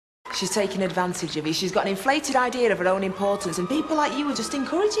She's taking advantage of you. She's got an inflated idea of her own importance, and people like you are just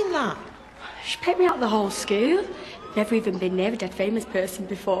encouraging that. She picked me out the whole school. Never even been near a dead famous person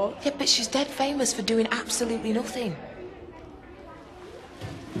before. Yeah, but she's dead famous for doing absolutely nothing.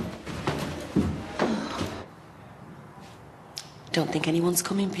 Don't think anyone's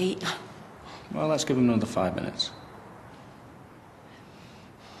coming, Pete. Well, let's give him another 5 minutes.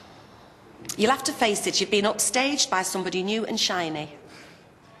 You'll have to face it, you've been upstaged by somebody new and shiny.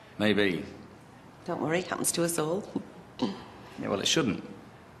 Maybe. Don't worry, happens to us all. Yeah, well, it shouldn't.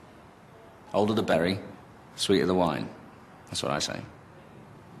 Older the berry, sweeter the wine. That's what I say.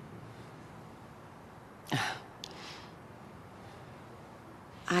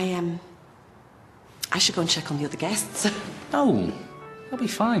 I should go and check on the other guests. Oh, they'll be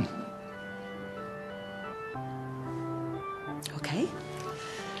fine. Okay.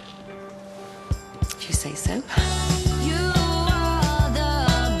 If you say so. You are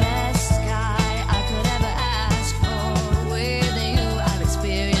the best guy I could ever ask for. With you, I've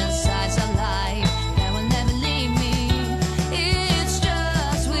experienced sides of life that will never leave me. It's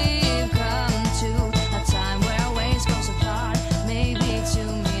just we've come to a time where our ways grow apart. Maybe to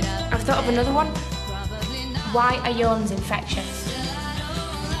meet up. I've thought of another one. Why are yawns infectious?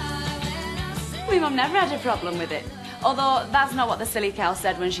 My mum never had a problem with it. Although that's not what the silly cow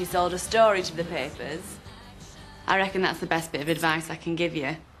said when she sold a story to the papers. I reckon that's the best bit of advice I can give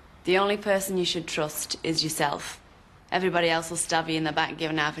you. The only person you should trust is yourself. Everybody else will stab you in the back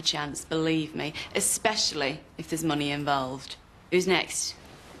given half a chance, believe me. Especially if there's money involved. Who's next?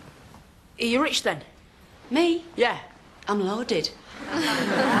 Are you rich then? Me? Yeah. I'm loaded.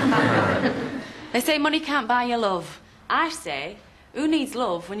 They say money can't buy you love. I say, who needs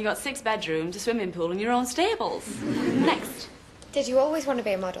love when you've got 6 bedrooms, a swimming pool and your own stables? Next. Did you always want to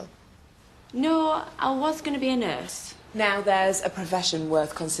be a model? No, I was going to be a nurse. Now there's a profession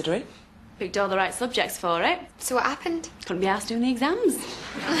worth considering. Picked all the right subjects for it. So what happened? Couldn't be asked doing the exams.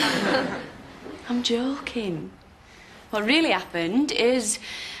 I'm joking. What really happened is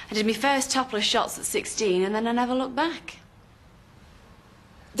I did my first topless shots at 16 and then I never looked back.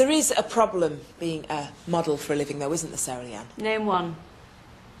 There is a problem being a model for a living, though, isn't there, Sarah Leanne? Name one.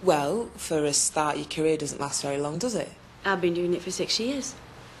 Well, for a start, your career doesn't last very long, does it? I've been doing it for 6 years.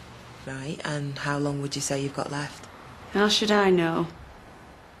 Right, and how long would you say you've got left? How should I know?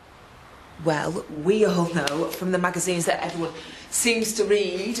 Well, we all know from the magazines that everyone seems to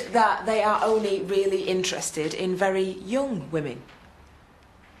read that they are only really interested in very young women.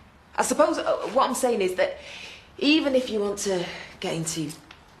 I suppose what I'm saying is that even if you want to get into,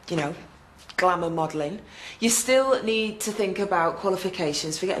 you know, glamour modelling, you still need to think about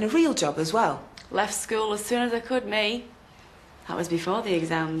qualifications for getting a real job as well. Left school as soon as I could, me. That was before the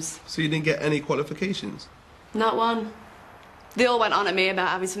exams. So you didn't get any qualifications? Not one. They all went on at me about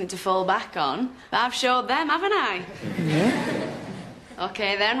having something to fall back on, but I've showed them, haven't I? Yeah.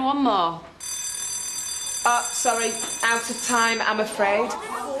 OK, then, one more. Sorry, out of time, I'm afraid.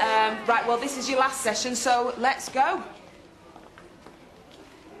 Right, well, this is your last session, so let's go.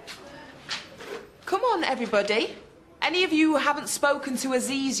 Come on, everybody. Any of you who haven't spoken to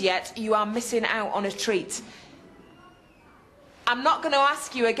Aziz yet, you are missing out on a treat. I'm not going to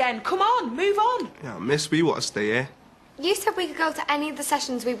ask you again. Come on, move on. Yeah, miss, we want to stay here. You said we could go to any of the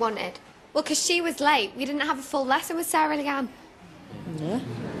sessions we wanted. Well, because she was late, we didn't have a full lesson with Sarah Leanne. Yeah.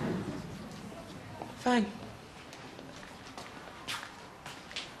 Fine.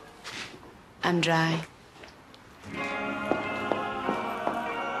 I'm dry.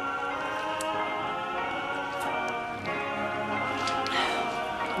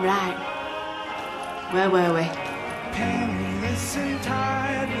 Right. Where were we? Painless and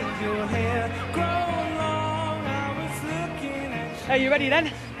tired with your hair growing long. I was looking at you. Hey, you ready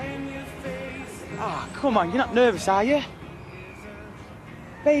then? Ah, oh, come on, you're not nervous, are you?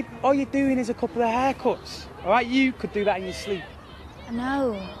 Babe, all you're doing is a couple of haircuts. All right, you could do that in your sleep. I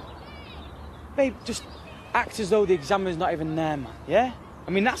know. Babe, just act as though the examiner's not even there, man, yeah?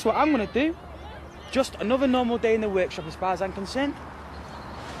 I mean, that's what I'm gonna do. Just another normal day in the workshop as far as I'm concerned.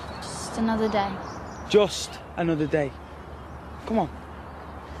 Just another day. Just another day. Come on.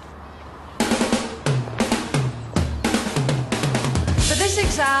 For this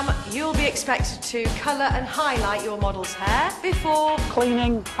exam, you'll be expected to colour and highlight your model's hair before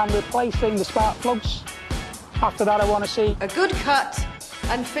cleaning and replacing the spark plugs. After that, I want to see a good cut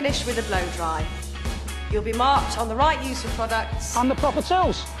and finish with a blow dry. You'll be marked on the right use of products and the proper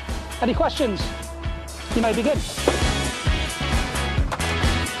tools. Any questions? You may begin.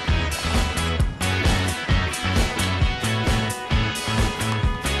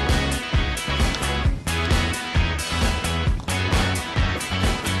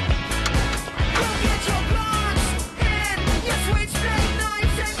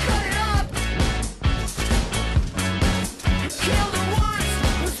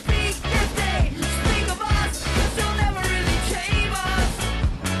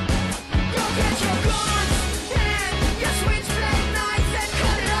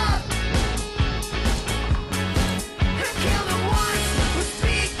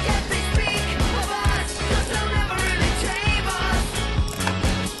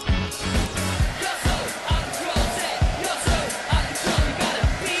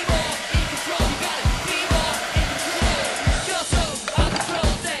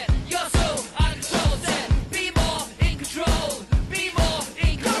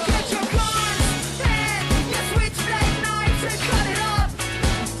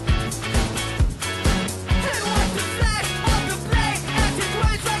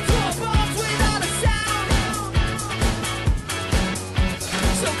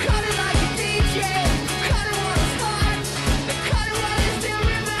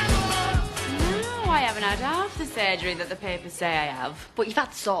 the surgery that the papers say I have. But you've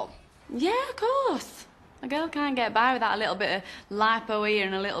had some. Yeah, of course. A girl can't get by without a little bit of lipo here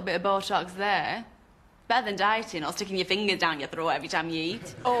and a little bit of Botox there. Better than dieting or sticking your fingers down your throat every time you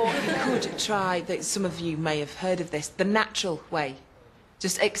eat. Or you could try, that some of you may have heard of this, the natural way.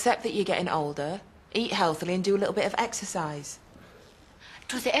 Just accept that you're getting older, eat healthily and do a little bit of exercise.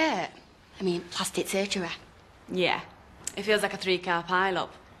 Does it hurt? I mean, plastic surgery. Yeah, it feels like a 3-car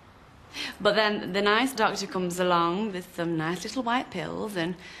pile-up. But then the nice doctor comes along with some nice little white pills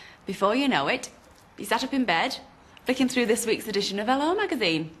and before you know it, you sat up in bed, flicking through this week's edition of Hello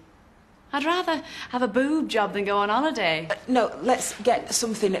magazine. I'd rather have a boob job than go on holiday. No, let's get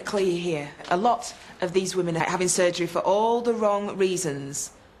something clear here. A lot of these women are having surgery for all the wrong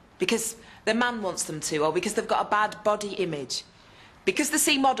reasons. Because their man wants them to, or because they've got a bad body image. Because they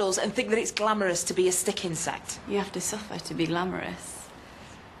see models and think that it's glamorous to be a stick insect. You have to suffer to be glamorous.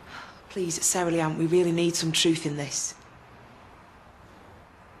 Please, Sarah Leanne, we really need some truth in this.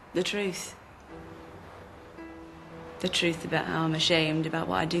 The truth. The truth about how I'm ashamed about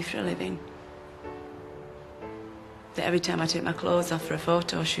what I do for a living. That every time I take my clothes off for a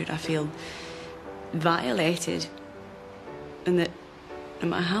photo shoot, I feel violated. And that no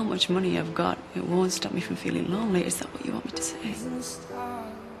matter how much money I've got, it won't stop me from feeling lonely. Is that what you want me to say?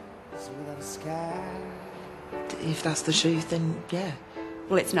 If that's the truth, then yeah.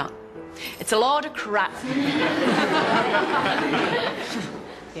 Well, it's not. It's a load of crap.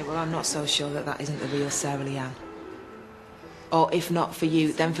 Yeah, well, I'm not so sure that that isn't the real Sarah Leanne. Or if not for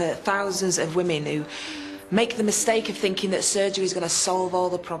you, then for thousands of women who make the mistake of thinking that surgery is going to solve all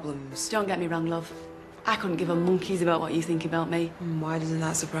the problems. Don't get me wrong, love. I couldn't give a monkey's about what you think about me. Why doesn't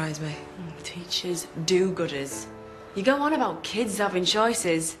that surprise me? Teachers, do-gooders. You go on about kids having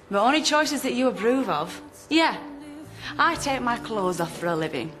choices, but only choices that you approve of. Yeah, I take my clothes off for a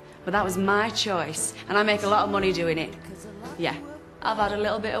living, but that was my choice, and I make a lot of money doing it. Yeah, I've had a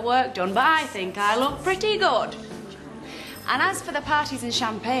little bit of work done, but I think I look pretty good. And as for the parties and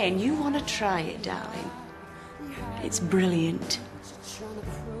champagne, you want to try it, darling. It's brilliant.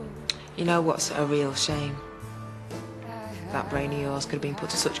 You know what's a real shame? That brain of yours could have been put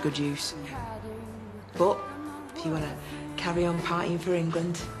to such good use. But if you want to carry on partying for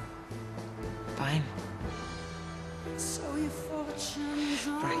England, fine.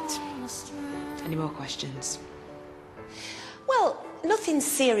 Right. Any more questions? Well, nothing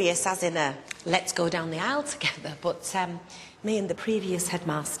serious as in a let's go down the aisle together, but me and the previous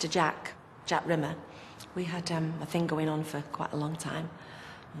headmaster, Jack Rimmer, we had a thing going on for quite a long time.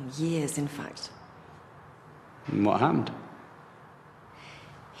 Years, in fact. And what happened?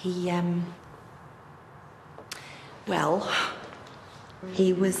 He, well,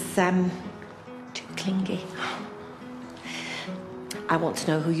 he was, too clingy. I want to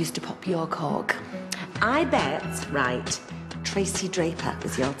know who used to pop your cork. I bet, right, Tracy Draper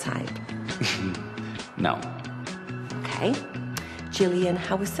was your type. No. Okay. Gillian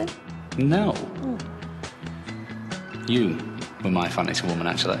Howison? No. You were my fantasy woman,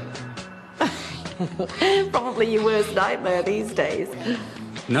 actually. Probably your worst nightmare these days.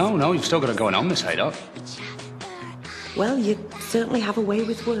 No, you've still got it going on, Miss Haydock. Well, you certainly have a way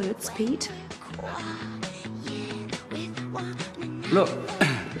with words, Pete. Look,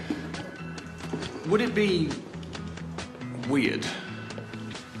 would it be weird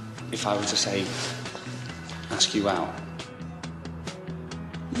if I were to say, ask you out?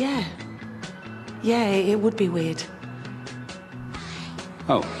 Yeah. Yeah, it would be weird.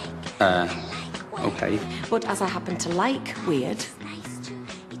 Oh, okay. But as I happen to like weird,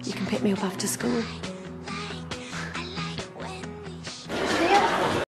 you can pick me up after school.